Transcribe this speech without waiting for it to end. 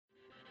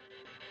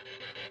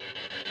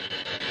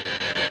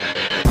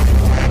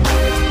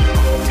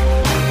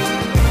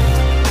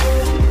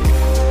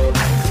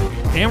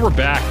And we're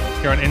back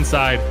here on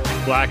Inside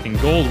Black and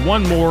Gold.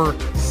 One more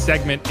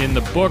segment in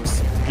the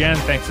books. Again,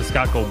 thanks to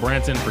Scott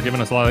Cole-Branson for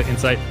giving us a lot of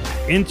insight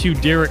into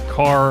Derek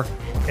Carr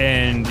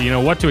and, you know,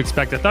 what to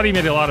expect. I thought he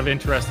made a lot of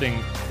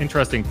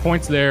interesting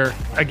points there.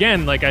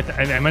 Again, like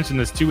I mentioned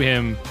this to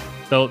him,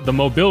 the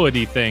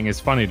mobility thing is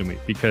funny to me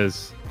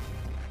because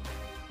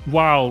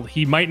while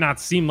he might not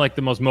seem like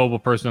the most mobile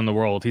person in the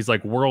world, he's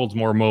like worlds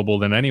more mobile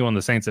than anyone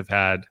the Saints have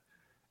had.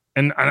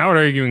 And I would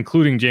argue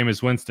including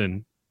Jameis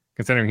Winston,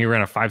 considering he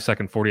ran a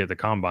 5-second 40 at the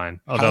combine.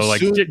 Although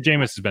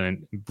Jameis has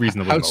been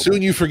reasonably mobile. How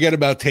soon you forget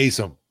about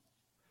Taysom?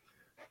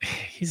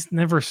 He's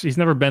never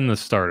been the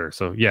starter.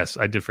 So yes,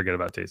 I did forget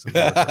about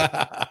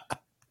Taysom.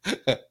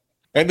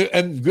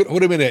 and good,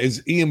 wait a minute,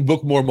 is Ian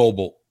Book more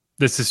mobile?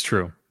 This is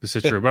true.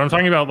 But I'm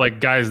talking about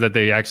like guys that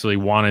they actually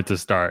wanted to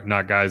start,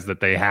 not guys that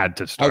they had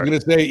to start. I was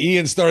going to say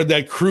Ian started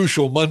that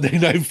crucial Monday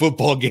Night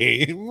Football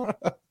game.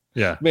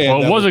 Yeah, man,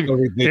 well, it was so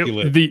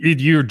ridiculous.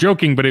 You're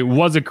joking, but it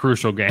was a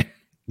crucial game.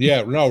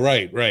 Yeah, no,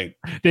 right.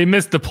 They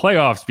missed the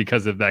playoffs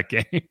because of that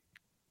game.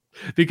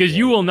 Because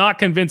you will not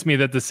convince me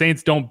that the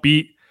Saints don't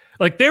beat.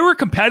 Like, they were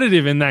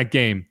competitive in that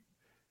game.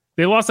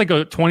 They lost like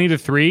a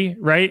 20-3,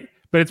 right?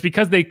 But it's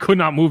because they could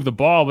not move the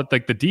ball. But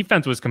like the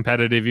defense was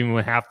competitive even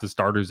with half the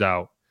starters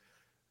out.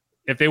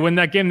 If they win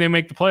that game, they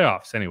make the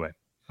playoffs. Anyway,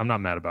 I'm not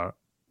mad about it.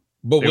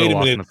 But wait a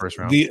minute. In the first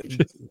round.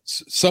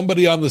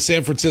 Somebody on the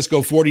San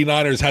Francisco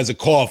 49ers has a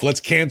cough. Let's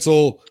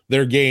cancel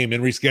their game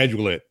and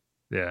reschedule it.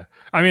 Yeah.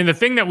 I mean, the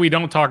thing that we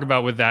don't talk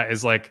about with that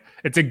is like,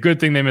 it's a good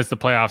thing they missed the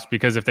playoffs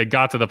because if they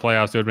got to the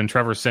playoffs, it would have been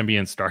Trevor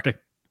Siemian starting.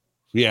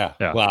 Yeah.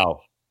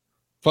 Wow.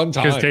 Fun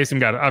time. Because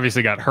Taysom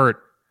obviously got hurt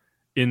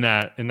in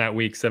that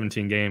week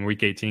 17 game,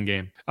 week 18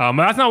 game. But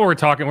that's not what we're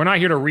talking. We're not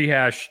here to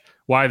rehash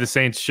why the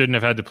Saints shouldn't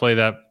have had to play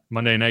that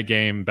Monday night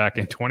game back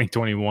in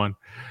 2021.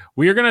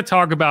 We are going to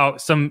talk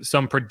about some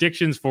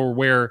predictions for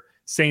where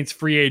Saints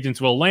free agents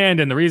will land.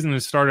 And the reason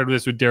we started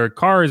this with Derek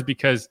Carr is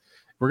because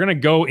we're going to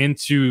go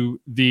into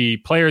the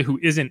player who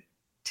isn't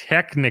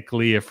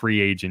technically a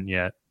free agent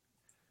yet,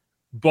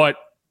 but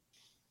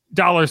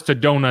dollars to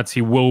donuts,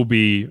 he will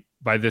be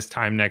by this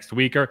time next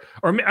week, or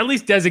at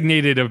least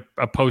designated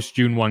a post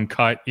June 1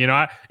 cut. You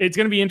know, it's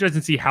going to be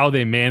interesting to see how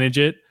they manage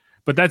it,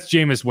 but that's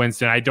Jameis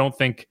Winston. I don't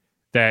think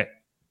that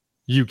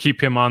you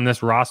keep him on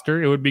this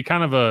roster. It would be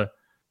kind of a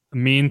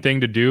mean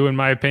thing to do, in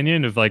my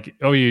opinion, of like,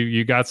 oh,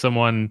 you got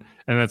someone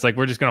and it's like,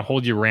 we're just going to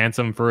hold you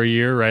ransom for a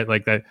year, right?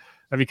 Like that'd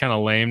be kind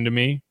of lame to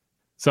me.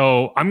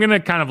 So I'm going to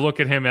kind of look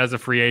at him as a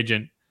free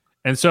agent.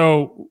 And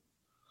so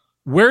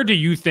where do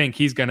you think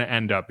he's going to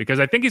end up?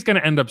 Because I think he's going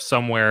to end up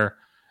somewhere.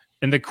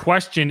 And the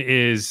question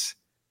is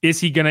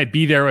he going to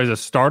be there as a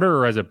starter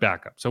or as a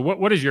backup? So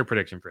what is your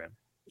prediction for him?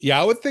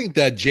 Yeah, I would think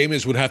that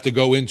Jameis would have to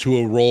go into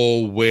a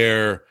role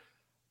where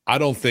I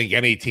don't think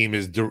any team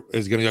is going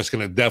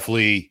to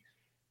definitely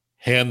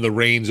hand the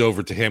reins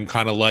over to him,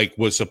 kind of like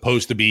was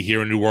supposed to be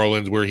here in New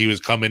Orleans, where he was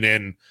coming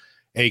in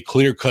a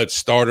clear-cut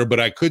starter. But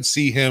I could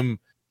see him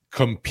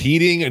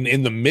competing and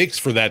in the mix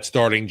for that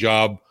starting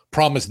job,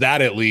 promise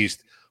that at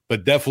least,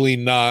 but definitely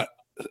not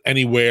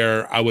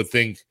anywhere. I would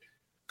think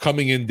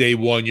coming in day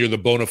one, you're the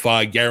bona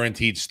fide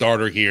guaranteed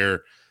starter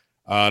here.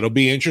 It'll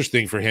be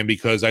interesting for him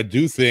because I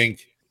do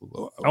think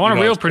I want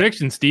a real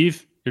prediction,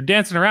 Steve. You're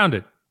dancing around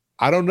it.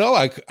 I don't know.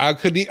 I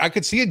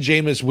could see a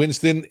Jameis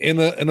Winston in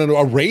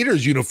a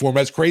Raiders uniform.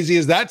 As crazy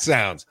as that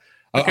sounds,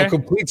 a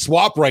complete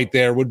swap right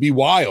there would be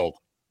wild.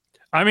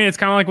 I mean, it's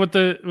kind of like what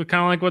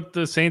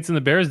the Saints and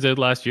the Bears did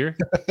last year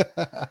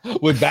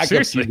with backup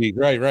QB.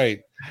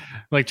 Right.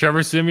 Like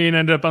Trevor Siemian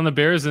ended up on the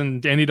Bears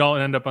and Andy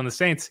Dalton ended up on the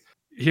Saints.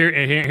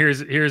 Here's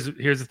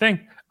the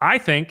thing. I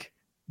think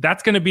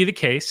that's going to be the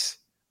case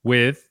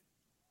with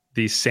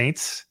the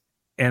Saints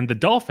and the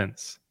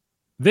Dolphins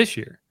this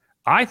year.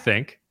 I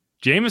think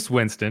Jameis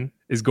Winston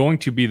is going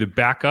to be the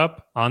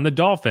backup on the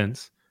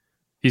Dolphins.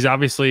 He's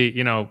obviously,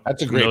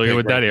 that's familiar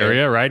with that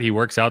area, right? He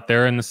works out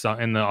there in the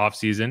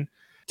offseason.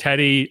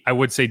 Teddy, I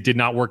would say, did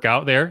not work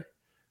out there,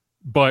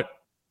 but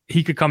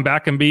he could come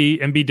back and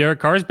be Derek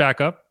Carr's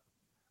backup,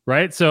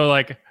 right? So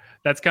like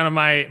that's kind of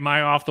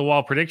my off the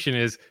wall prediction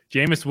is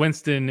Jameis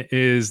Winston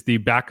is the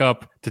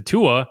backup to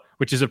Tua,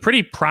 which is a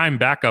pretty prime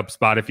backup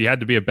spot if you had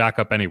to be a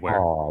backup anywhere.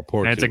 Oh,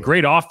 poor and it's Tua. a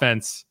great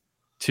offense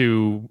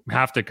to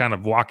have to kind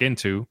of walk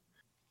into.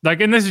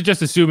 Like, and this is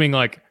just assuming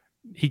like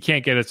he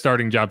can't get a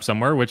starting job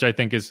somewhere, which I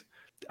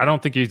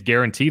don't think he's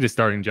guaranteed a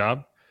starting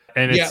job.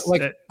 And yeah,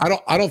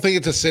 I don't think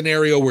it's a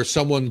scenario where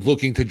someone's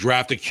looking to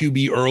draft a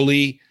QB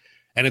early,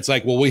 and it's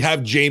like, well, we have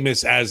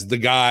Jameis as the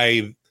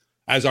guy,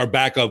 as our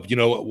backup,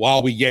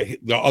 while we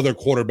get the other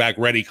quarterback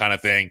ready, kind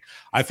of thing.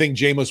 I think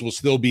Jameis will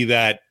still be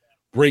that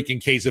break in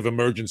case of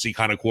emergency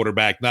kind of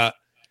quarterback, not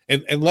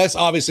unless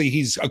obviously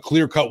he's a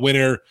clear cut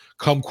winner,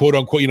 come quote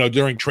unquote,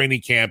 during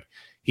training camp,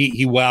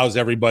 he wows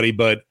everybody.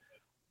 But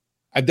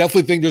I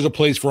definitely think there's a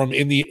place for him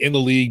in the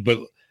league, but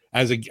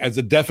as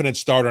a definite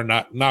starter,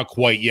 not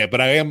quite yet. But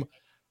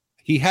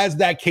he has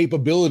that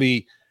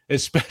capability,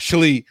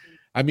 especially.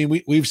 I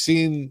mean, we've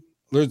seen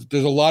there's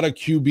a lot of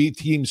QB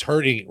teams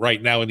hurting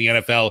right now in the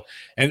NFL.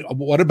 And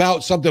what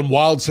about something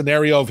wild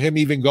scenario of him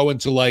even going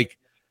to like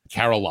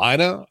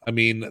Carolina? I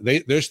mean,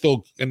 they're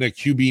still in the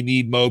QB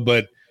need mode,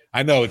 but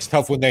I know it's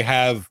tough when they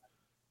have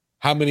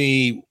how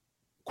many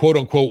quote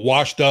unquote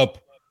washed up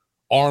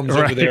arms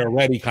over there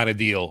already kind of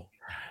deal.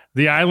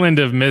 The island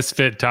of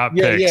misfit top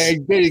picks. Yeah,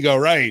 there you go.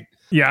 Right.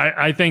 Yeah,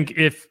 I think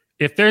if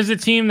there's a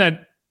team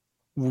that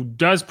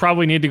does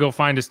probably need to go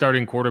find a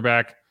starting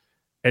quarterback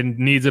and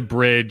needs a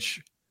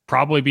bridge,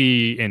 probably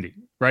be Indy,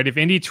 right? If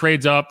Indy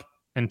trades up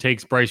and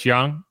takes Bryce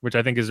Young, which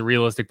I think is a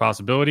realistic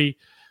possibility,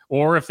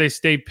 or if they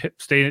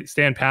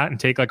stand pat and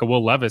take like a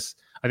Will Levis,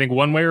 I think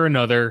one way or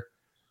another,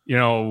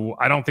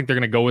 I don't think they're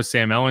going to go with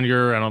Sam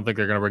Ehlinger. I don't think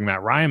they're going to bring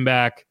Matt Ryan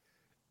back,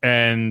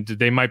 and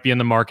they might be in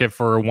the market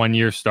for a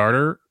 1-year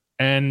starter,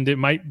 and it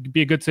might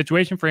be a good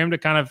situation for him to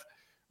kind of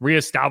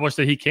reestablish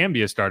that he can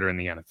be a starter in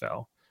the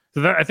NFL.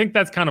 So I think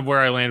that's kind of where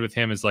I land with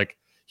him, is like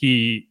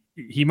he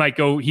might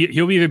go.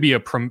 He'll either be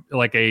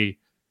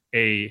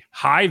a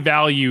high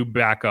value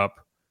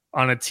backup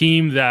on a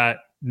team that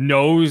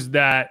knows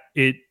that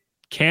it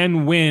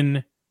can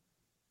win,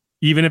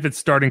 even if its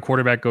starting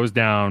quarterback goes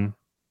down,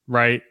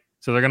 right?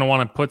 So they're going to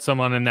want to put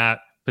someone in that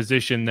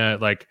position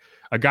that, like,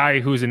 a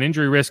guy who's an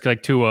injury risk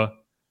like Tua,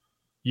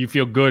 you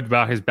feel good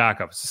about his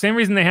backup. It's the same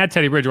reason they had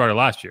Teddy Bridgewater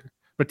last year,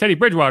 but Teddy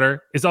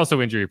Bridgewater is also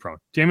injury prone.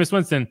 Jameis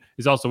Winston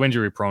is also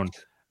injury prone.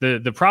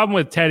 The problem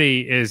with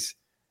Teddy is,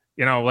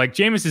 like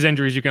Jameis's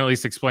injuries, you can at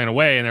least explain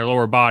away in their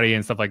lower body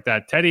and stuff like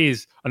that.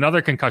 Teddy's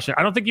another concussion.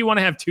 I don't think you want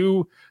to have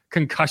two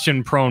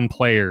concussion-prone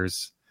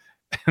players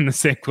in the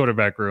same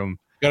quarterback room.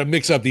 Got to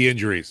mix up the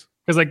injuries.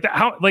 Because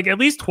at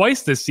least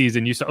twice this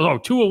season, you saw,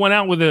 Tua went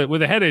out with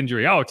a head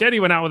injury. Oh, Teddy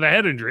went out with a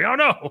head injury. Oh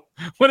no,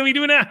 what do we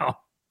do now?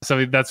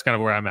 So that's kind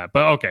of where I'm at.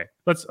 But okay,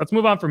 let's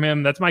move on from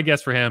him. That's my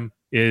guess for him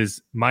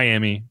is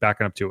Miami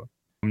backing up Tua.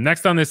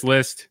 Next on this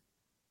list,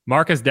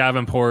 Marcus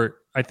Davenport.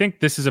 I think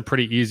this is a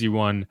pretty easy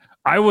one.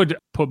 I would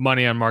put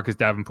money on Marcus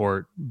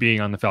Davenport being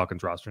on the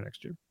Falcons roster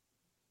next year.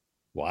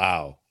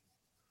 Wow.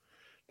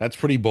 That's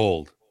pretty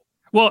bold.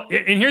 Well,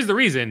 and here's the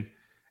reason.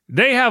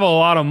 They have a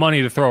lot of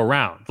money to throw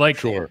around. Like,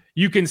 sure,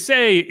 you can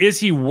say, is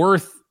he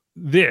worth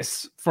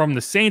this from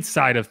the Saints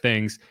side of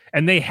things?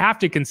 And they have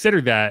to consider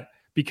that,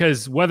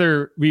 because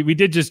whether we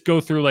did just go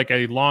through like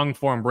a long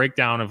form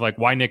breakdown of like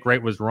why Nick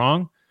Wright was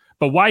wrong,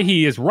 but why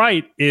he is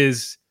right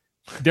is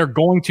they're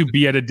going to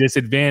be at a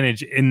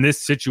disadvantage in this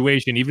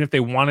situation, even if they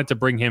wanted to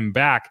bring him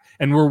back.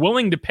 And we're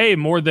willing to pay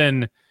more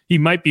than he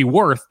might be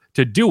worth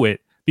to do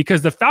it,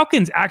 because the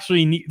Falcons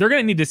actually they're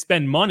going to need to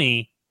spend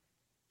money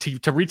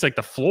to reach like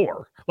the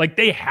floor. Like,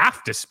 they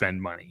have to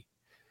spend money.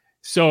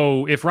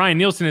 So if Ryan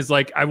Nielsen is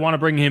like, I want to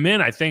bring him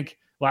in, I think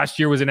last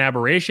year was an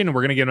aberration and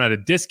we're going to get him at a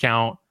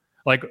discount.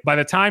 Like, by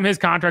the time his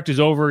contract is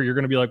over, you're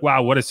going to be like,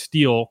 wow, what a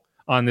steal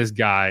on this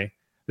guy.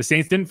 The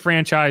Saints didn't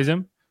franchise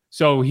him,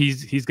 so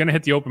he's going to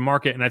hit the open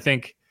market. And I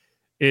think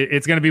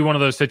it's going to be one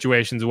of those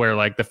situations where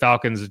like the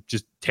Falcons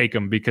just take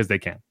him because they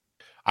can.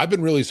 I've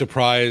been really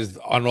surprised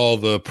on all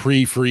the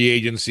pre-free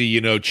agency,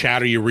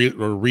 chatter you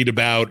read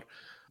about.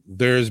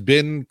 There's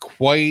been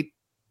quite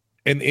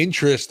an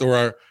interest,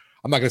 or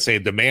I'm not going to say a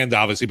demand,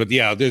 obviously, but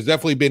yeah, there's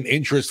definitely been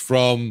interest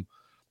from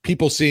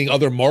people seeing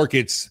other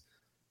markets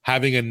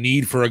having a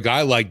need for a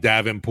guy like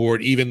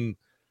Davenport, even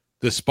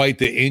despite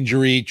the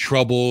injury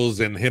troubles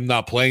and him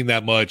not playing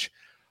that much.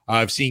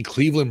 I've seen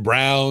Cleveland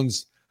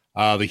Browns,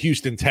 the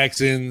Houston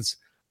Texans.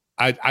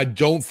 I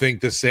don't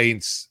think the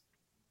Saints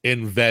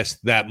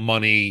invest that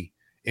money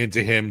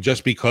into him,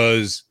 just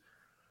because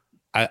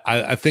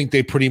I think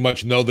they pretty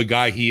much know the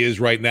guy he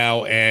is right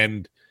now.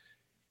 And,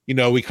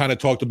 we kind of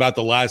talked about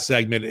the last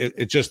segment.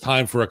 It's just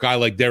time for a guy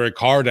like Derek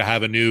Carr to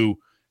have a new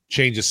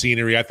change of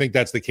scenery. I think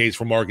that's the case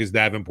for Marcus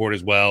Davenport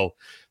as well.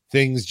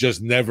 Things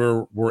just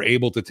never were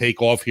able to take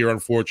off here,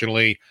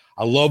 unfortunately.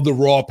 I love the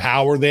raw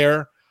power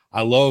there.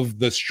 I love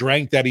the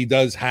strength that he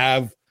does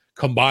have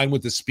combined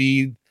with the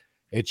speed.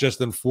 It's just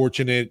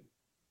unfortunate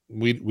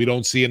we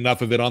don't see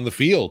enough of it on the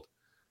field.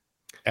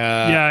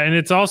 And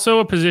it's also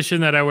a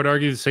position that I would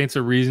argue the Saints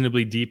are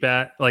reasonably deep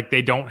at. Like,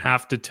 they don't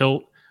have to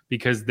tilt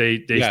because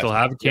they still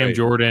have Cam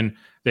Jordan.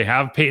 They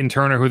have Peyton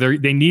Turner, who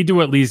they need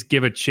to at least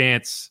give a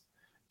chance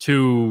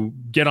to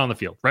get on the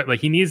field, right? Like,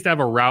 he needs to have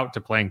a route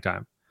to playing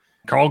time.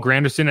 Carl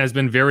Granderson has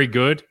been very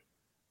good,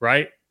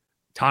 right?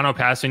 Tano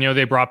Passanio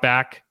they brought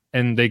back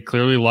and they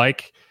clearly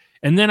like.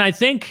 And then I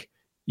think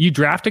you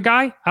draft a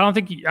guy. I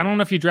don't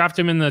know if you draft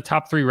him in the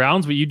top 3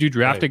 rounds, but you do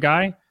draft a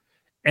guy.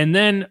 And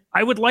then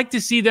I would like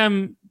to see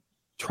them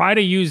try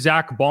to use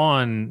Zach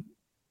Bond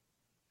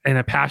in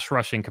a pass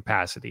rushing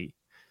capacity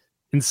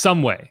in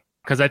some way,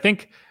 because I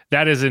think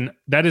that is an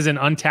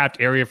untapped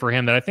area for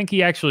him that I think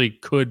he actually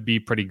could be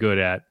pretty good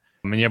at.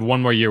 I mean, you have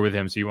one more year with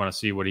him, so you want to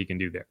see what he can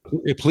do there.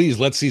 Please,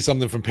 let's see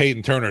something from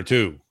Peyton Turner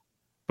too.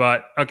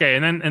 But okay,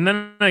 and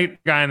then a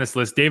guy on this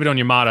list, David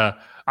Onyemata,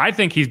 I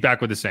think he's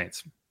back with the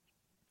Saints.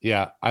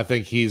 Yeah, I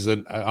think he's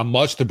a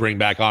must to bring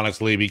back,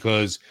 honestly,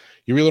 because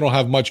you really don't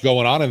have much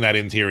going on in that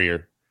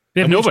interior.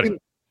 They have nobody.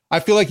 I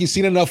feel like you've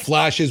seen enough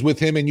flashes with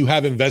him, and you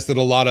have invested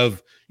a lot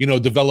of,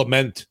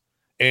 development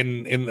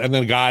in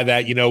a guy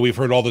that, we've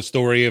heard all the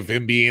story of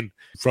him being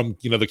from,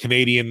 the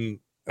Canadian,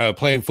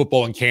 playing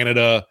football in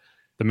Canada,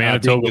 the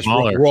Manitoba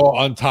Mauler,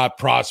 raw untapped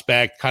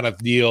prospect kind of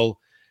deal.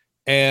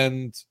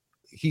 And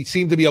he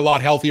seemed to be a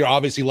lot healthier,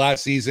 obviously,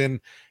 last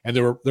season. And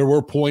there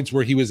were points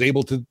where he was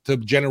able to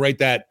generate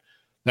that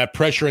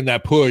pressure and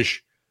that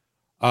push.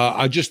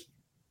 Just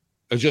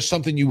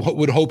something you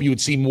would hope you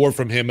would see more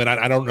from him. And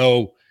I don't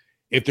know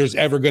if there's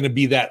ever going to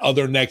be that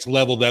other next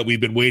level that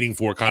we've been waiting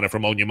for kind of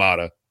from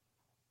Onyemata.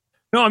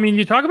 No, I mean,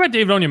 you talk about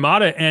David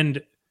Onyemata,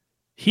 and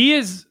he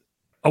is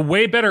a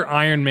way better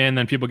Iron Man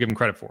than people give him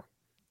credit for.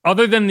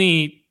 Other than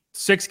the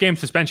 6-game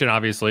suspension,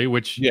 obviously,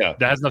 which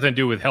that has nothing to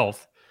do with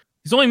health.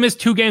 He's only missed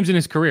 2 games in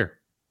his career.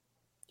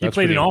 He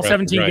played in all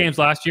 17 games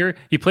last year.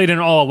 He played in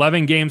all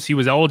 11 games he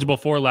was eligible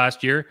for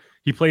last year.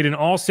 He played in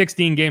all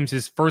 16 games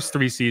his first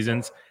 3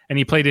 seasons, and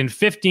he played in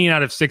 15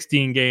 out of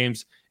 16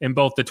 games in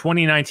both the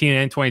 2019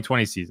 and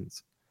 2020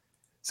 seasons.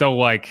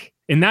 So,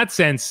 in that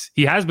sense,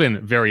 he has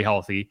been very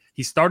healthy.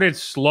 He started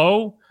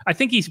slow. I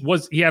think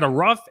he had a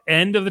rough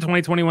end of the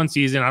 2021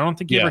 season. I don't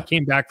think he ever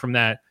came back from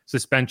that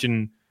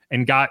suspension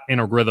and got in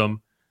a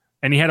rhythm.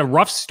 And he had a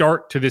rough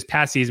start to this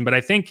past season, but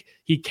I think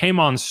he came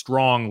on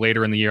strong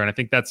later in the year. And I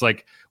think that's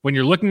when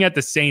you're looking at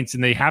the Saints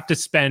and they have to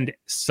spend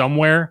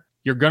somewhere,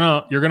 you're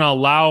gonna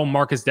allow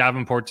Marcus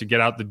Davenport to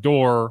get out the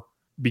door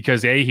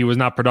because A, he was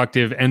not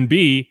productive, and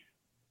B,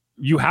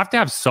 you have to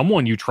have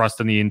someone you trust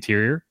in the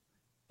interior.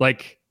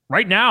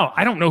 Right now,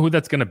 I don't know who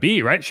that's going to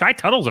be, right? Shai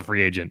Tuttle's a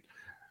free agent.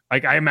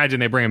 I imagine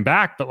they bring him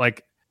back, but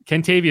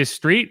Kentavious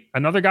Street,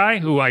 another guy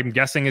who I'm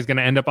guessing is going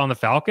to end up on the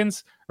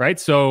Falcons, right?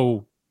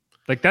 So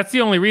that's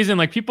the only reason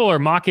people are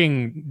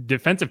mocking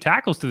defensive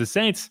tackles to the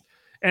Saints.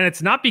 And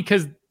it's not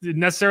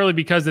necessarily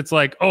because it's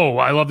oh,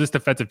 I love this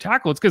defensive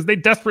tackle. It's because they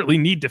desperately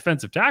need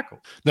defensive tackle.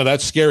 No,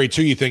 that's scary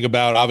too. You think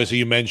about, obviously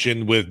you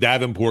mentioned with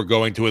Davenport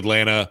going to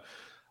Atlanta.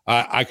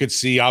 I could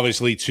see,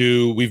 obviously,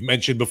 too, we've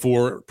mentioned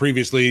before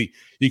previously,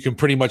 you can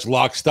pretty much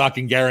lock, stock,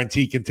 and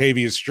guarantee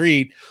Kentavious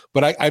Street.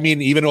 But I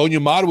mean, even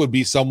Onyemata would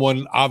be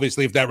someone,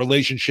 obviously, if that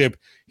relationship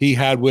he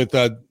had with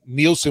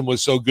Nielsen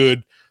was so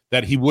good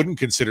that he wouldn't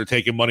consider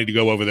taking money to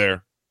go over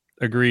there.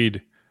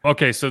 Agreed.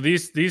 Okay, so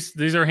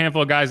these are a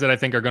handful of guys that I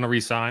think are going to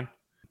re-sign.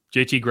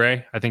 JT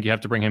Gray, I think you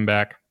have to bring him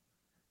back.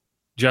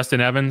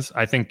 Justin Evans,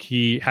 I think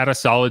he had a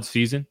solid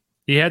season.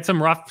 He had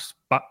some rough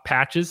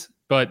patches,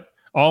 but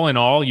all in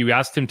all, you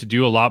asked him to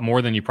do a lot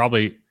more than you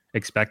probably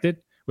expected,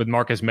 with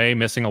Marcus May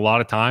missing a lot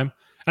of time.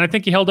 And I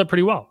think he held up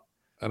pretty well.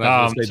 And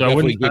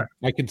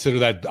I consider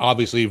that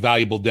obviously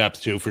valuable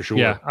depth too, for sure.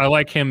 Yeah, I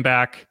like him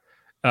back.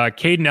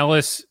 Caden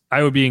Ellis,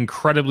 I would be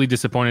incredibly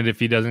disappointed if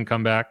he doesn't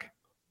come back.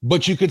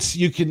 But you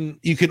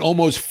can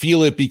almost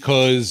feel it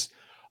because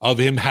of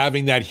him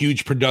having that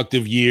huge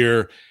productive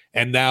year,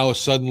 and now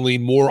suddenly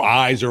more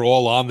eyes are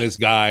all on this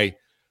guy.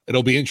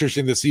 It'll be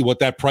interesting to see what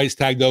that price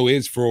tag though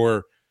is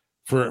for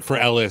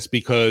Ellis,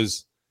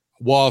 because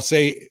while I'll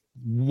say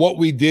what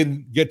we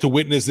did get to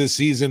witness this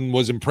season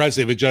was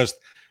impressive,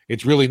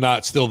 it's really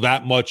not still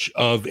that much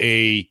of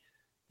a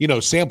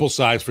sample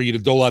size for you to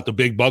dole out the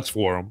big bucks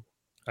for him.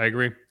 I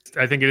agree.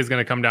 I think it is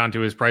going to come down to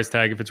his price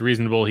tag. If it's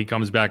reasonable, he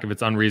comes back. If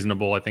it's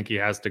unreasonable, I think he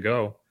has to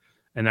go.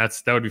 And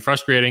that would be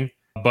frustrating.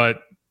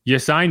 But you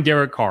signed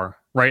Derek Carr,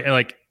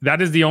 right?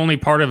 That is the only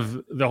part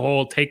of the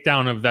whole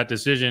takedown of that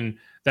decision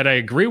that I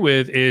agree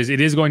with, is it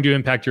is going to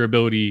impact your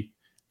ability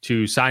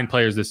to sign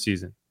players this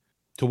season.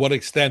 To what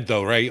extent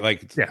though, right? I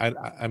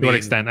mean, to what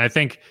extent? I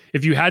think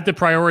if you had to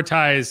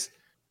prioritize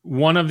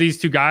one of these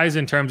two guys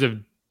in terms of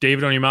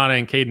David Onyemata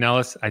and Caden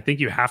Ellis, I think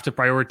you have to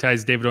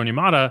prioritize David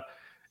Onyemata.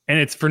 And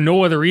it's for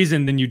no other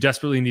reason than you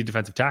desperately need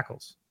defensive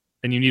tackles,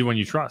 and you need one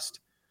you trust.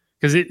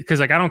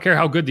 Because I don't care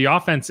how good the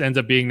offense ends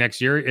up being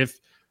next year. If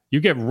you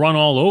get run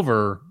all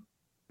over,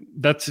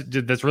 that's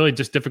really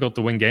just difficult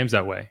to win games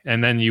that way.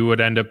 And then you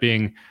would end up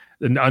being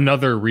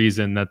another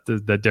reason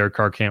that Derek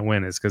Carr can't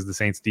win, is because the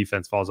Saints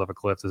defense falls off a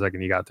cliff the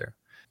second you got there.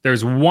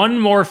 There's one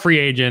more free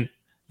agent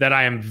that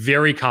I am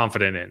very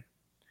confident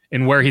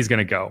in where he's going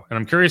to go. And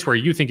I'm curious where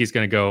you think he's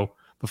going to go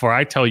before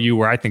I tell you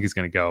where I think he's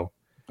going to go.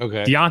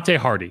 Okay. Deontay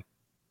Hardy.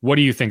 What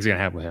do you think is going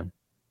to happen with him?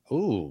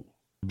 Ooh,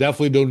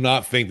 definitely do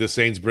not think the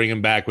Saints bring him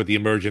back with the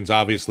emergence,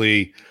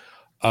 obviously,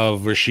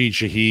 of Rashid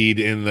Shaheed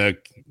in the,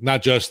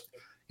 not just,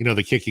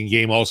 the kicking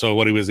game, also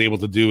what he was able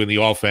to do in the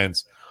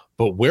offense.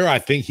 But where I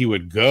think he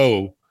would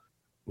go,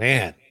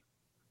 man,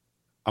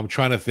 I'm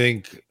trying to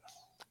think.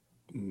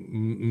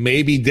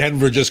 Maybe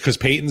Denver, just because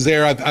Peyton's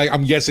there,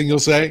 I'm guessing you'll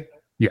say?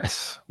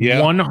 Yes. Yeah.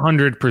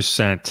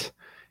 100%.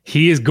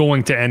 He is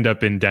going to end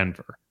up in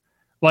Denver.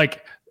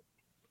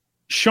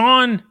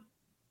 Sean,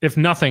 if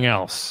nothing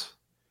else,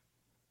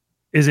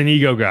 is an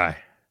ego guy,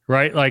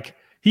 right?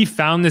 He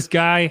found this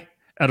guy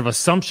out of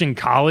Assumption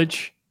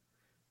College.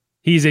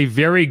 He's a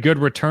very good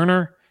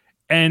returner.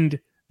 And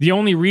the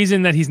only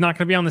reason that he's not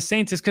going to be on the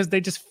Saints is because they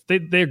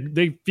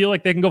feel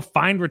like they can go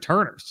find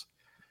returners.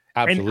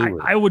 Absolutely.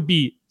 And I would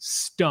be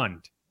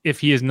stunned if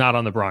he is not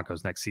on the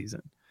Broncos next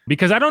season.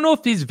 Because I don't know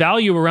if his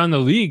value around the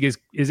league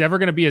is ever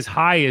going to be as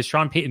high as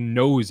Sean Payton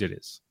knows it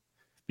is,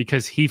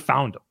 because he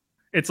found him.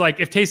 It's like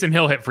if Taysom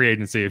Hill hit free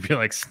agency, it'd be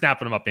like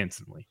snapping him up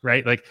instantly,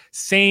 right? Like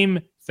same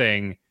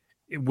thing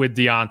with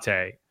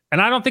Deontay.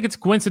 And I don't think it's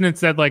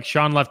coincidence that like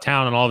Sean left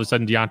town and all of a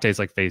sudden Deontay's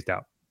like phased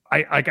out.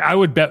 I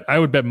would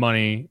bet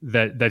money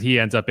that he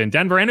ends up in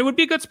Denver, and it would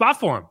be a good spot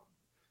for him.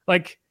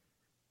 Like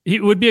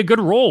it would be a good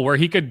role where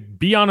he could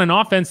be on an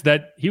offense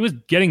that he was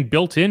getting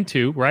built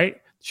into, right?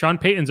 Sean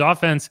Payton's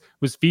offense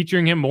was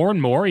featuring him more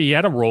and more. He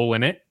had a role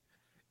in it.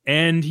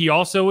 And he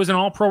also is an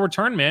all-pro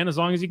return man as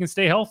long as he can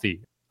stay healthy.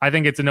 I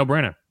think it's a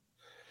no-brainer.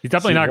 He's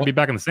definitely not going to be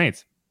back in the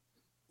Saints.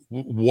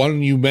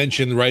 One you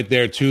mentioned right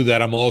there, too,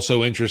 that I'm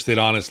also interested,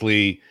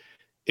 honestly,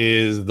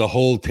 is the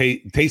whole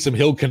Taysom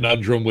Hill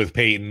conundrum with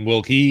Payton.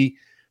 Will he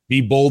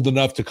be bold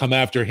enough to come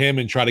after him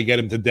and try to get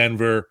him to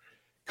Denver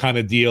kind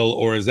of deal?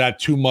 Or is that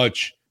too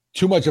much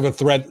of a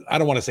threat? I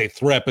don't want to say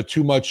threat, but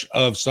too much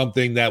of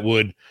something that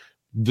would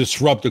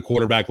disrupt a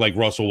quarterback like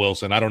Russell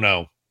Wilson. I don't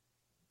know.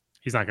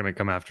 He's not going to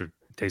come after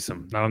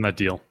Taysom. Not on that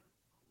deal.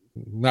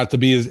 Not to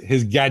be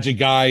his gadget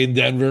guy in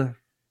Denver.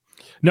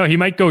 No, he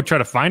might go try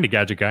to find a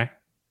gadget guy.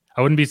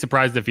 I wouldn't be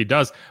surprised if he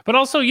does. But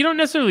also, you don't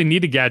necessarily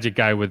need a gadget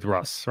guy with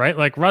Russ, right?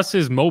 Like Russ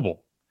is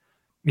mobile.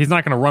 He's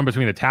not going to run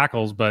between the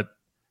tackles, but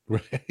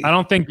right. I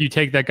don't think you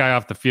take that guy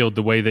off the field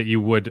the way that you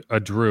would a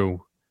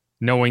Drew,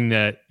 knowing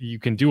that you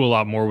can do a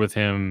lot more with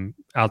him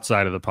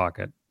outside of the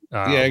pocket.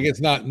 I guess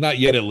not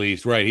yet, at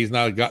least, right? He's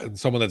not got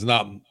someone that's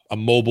not a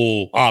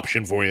mobile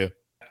option for you.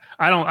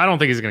 I don't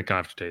think he's going to come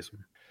after Taysom.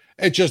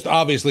 It's just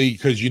obviously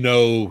because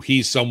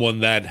he's someone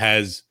that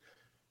has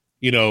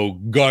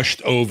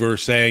gushed over,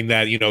 saying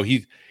that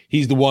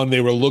he's the one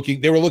they were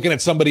looking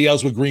at somebody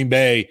else with Green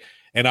Bay,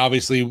 and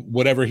obviously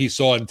whatever he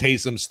saw in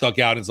Taysom stuck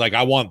out. It's like,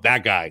 I want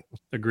that guy.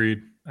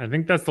 Agreed. I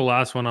think that's the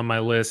last one on my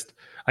list.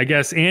 I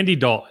guess Andy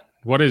Dalton.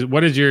 What is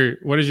your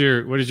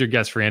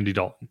guess for Andy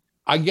Dalton?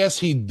 I guess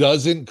he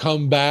doesn't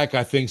come back.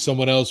 I think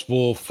someone else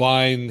he'll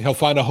find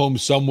a home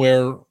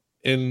somewhere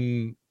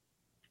in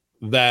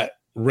that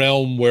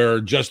realm where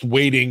just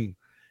waiting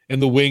in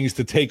the wings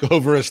to take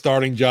over a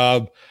starting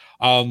job.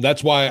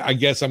 That's why I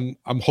guess I'm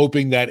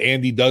hoping that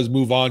Andy does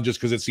move on, just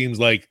because it seems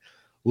like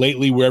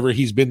lately wherever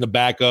he's been the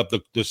backup,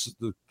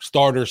 the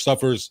starter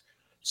suffers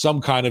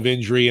some kind of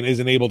injury and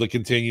isn't able to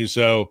continue.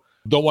 So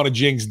don't want to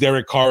jinx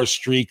Derek Carr's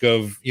streak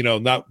of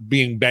not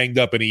being banged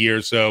up in a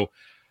year. So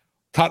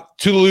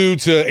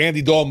Toodaloo to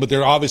Andy Dalton, but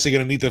they're obviously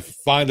going to need to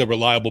find a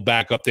reliable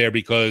backup there,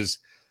 because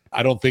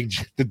I don't think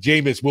the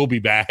Jameis will be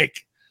back.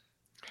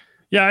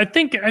 Yeah, I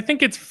think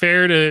it's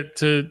fair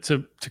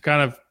to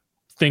kind of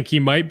think he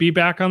might be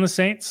back on the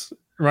Saints,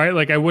 right?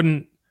 Like I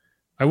wouldn't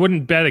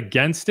bet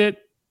against it,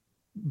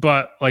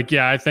 but like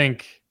I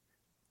think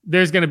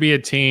there's going to be a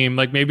team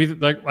like maybe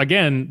like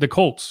again the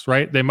Colts,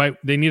 right?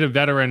 They need a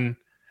veteran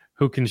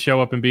who can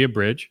show up and be a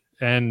bridge,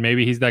 and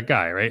maybe he's that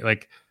guy, right?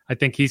 Like I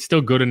think he's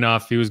still good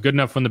enough. He was good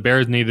enough when the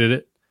Bears needed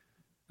it.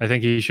 I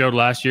think he showed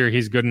last year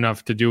he's good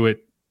enough to do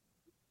it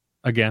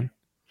again.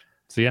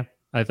 So yeah,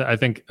 I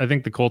think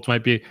the Colts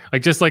might be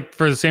like, just like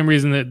for the same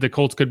reason that the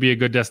Colts could be a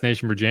good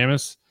destination for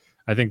Jameis.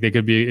 I think it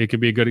could be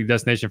a good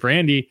destination for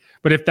Andy.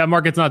 But if that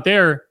market's not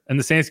there and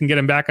the Saints can get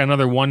him back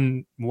another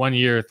one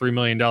year, $3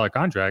 million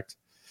contract,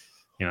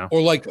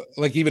 or like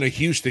even a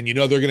Houston,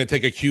 they're going to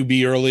take a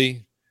QB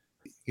early,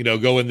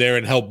 go in there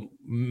and help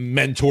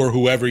mentor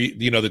whoever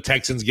the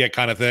Texans get,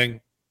 kind of thing.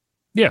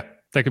 Yeah,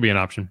 that could be an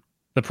option.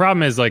 The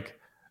problem is like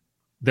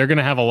they're going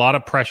to have a lot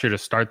of pressure to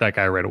start that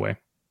guy right away.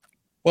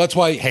 Well, that's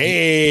why,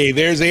 hey,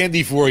 there's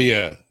Andy for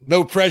you.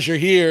 No pressure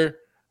here.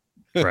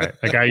 Right,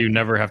 a guy you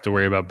never have to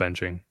worry about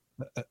benching.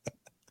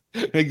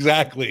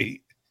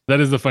 Exactly. That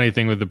is the funny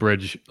thing with the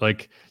bridge.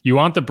 Like you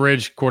want the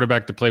bridge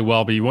quarterback to play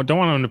well, but you don't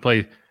want him to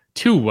play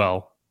too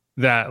well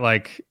that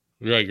like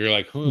you're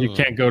like you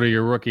can't go to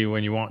your rookie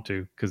when you want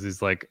to, because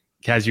he's like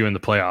has you in the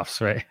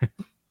playoffs, right?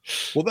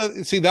 Well,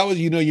 that was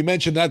you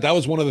mentioned that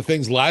was one of the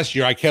things last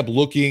year. I kept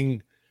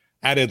looking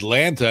at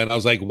Atlanta and I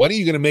was like, when are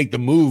you going to make the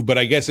move? But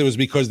I guess it was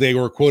because they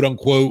were quote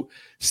unquote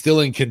still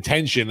in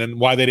contention, and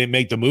why they didn't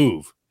make the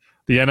move.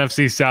 The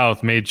NFC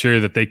South made sure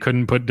that they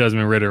couldn't put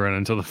Desmond Ridder in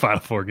until the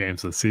final 4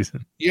 games of the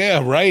season.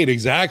 Yeah, right.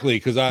 Exactly.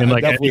 Because in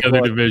like any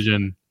other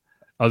division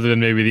other than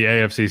maybe the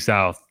AFC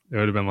South, it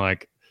would have been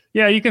like,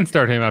 yeah, you can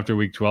start him after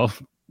week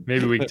 12,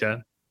 maybe week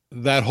 10.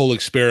 That whole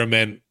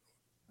experiment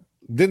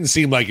didn't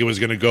seem like it was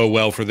going to go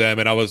well for them.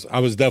 And I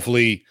was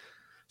definitely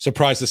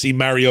surprised to see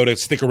Mariota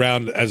stick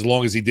around as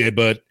long as he did.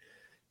 But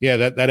yeah,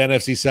 that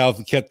NFC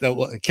South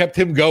kept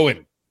him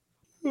going.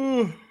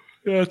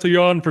 Yeah, it's a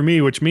yawn for me,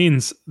 which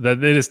means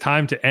that it is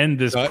time to end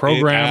this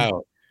program.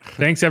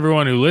 Thanks,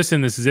 everyone who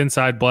listened. This is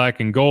Inside Black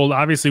and Gold.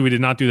 Obviously, we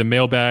did not do the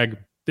mailbag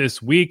this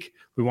week.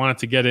 We wanted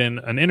to get in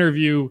an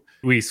interview.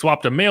 We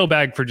swapped a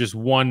mailbag for just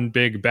one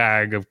big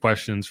bag of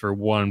questions for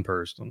one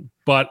person.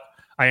 But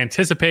I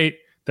anticipate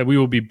that we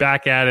will be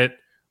back at it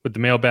with the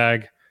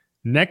mailbag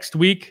next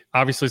week.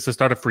 Obviously, it's the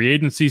start of free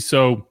agency,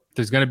 so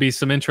there's going to be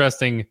some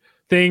interesting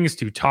things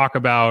to talk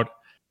about.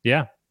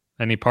 Yeah.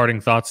 Any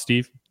parting thoughts,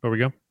 Steve, before we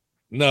go?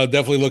 No,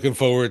 definitely looking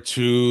forward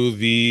to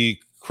the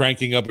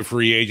cranking up of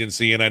free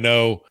agency. And I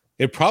know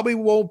it probably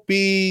won't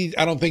be,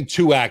 I don't think,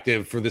 too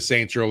active for the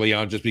Saints early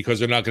on just because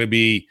they're not going to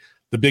be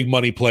the big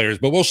money players,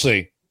 but we'll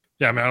see.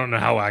 Yeah, I mean, I don't know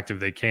how active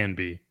they can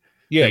be.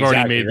 Yeah, they've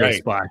already made their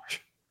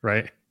splash,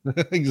 right?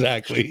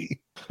 Exactly.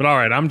 But all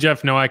right, I'm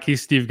Jeff Nowak.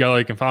 He's Steve Geller.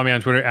 You can follow me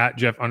on Twitter at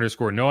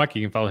Jeff_Nowak.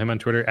 You can follow him on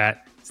Twitter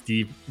at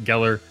Steve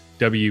Geller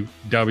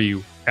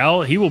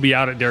WWL. He will be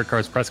out at Derek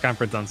Carr's press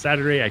conference on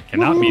Saturday. I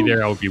cannot be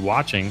there. I will be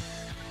watching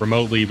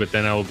remotely, but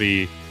then I will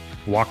be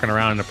walking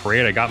around in the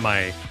parade. I got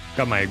my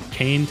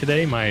cane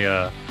today,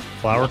 my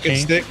flower cane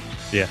stick.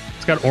 Yeah,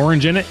 it's got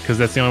orange in it because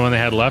that's the only one they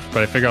had left.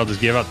 But I figure I'll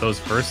just give out those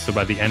first, so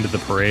by the end of the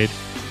parade,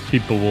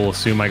 people will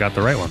assume I got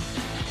the right one.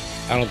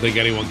 I don't think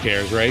anyone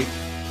cares, right?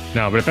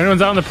 No, but if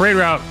anyone's out on the parade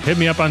route, hit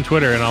me up on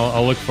Twitter and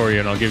I'll look for you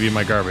and I'll give you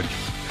my garbage.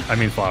 I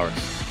mean flowers.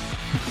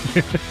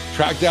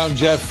 Track down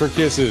Jeff for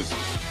kisses.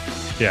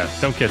 Yeah,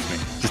 don't kiss me.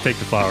 Just take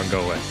the flower and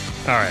go away.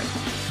 All right.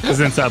 This is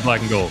Inside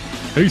Black and Gold.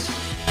 Peace.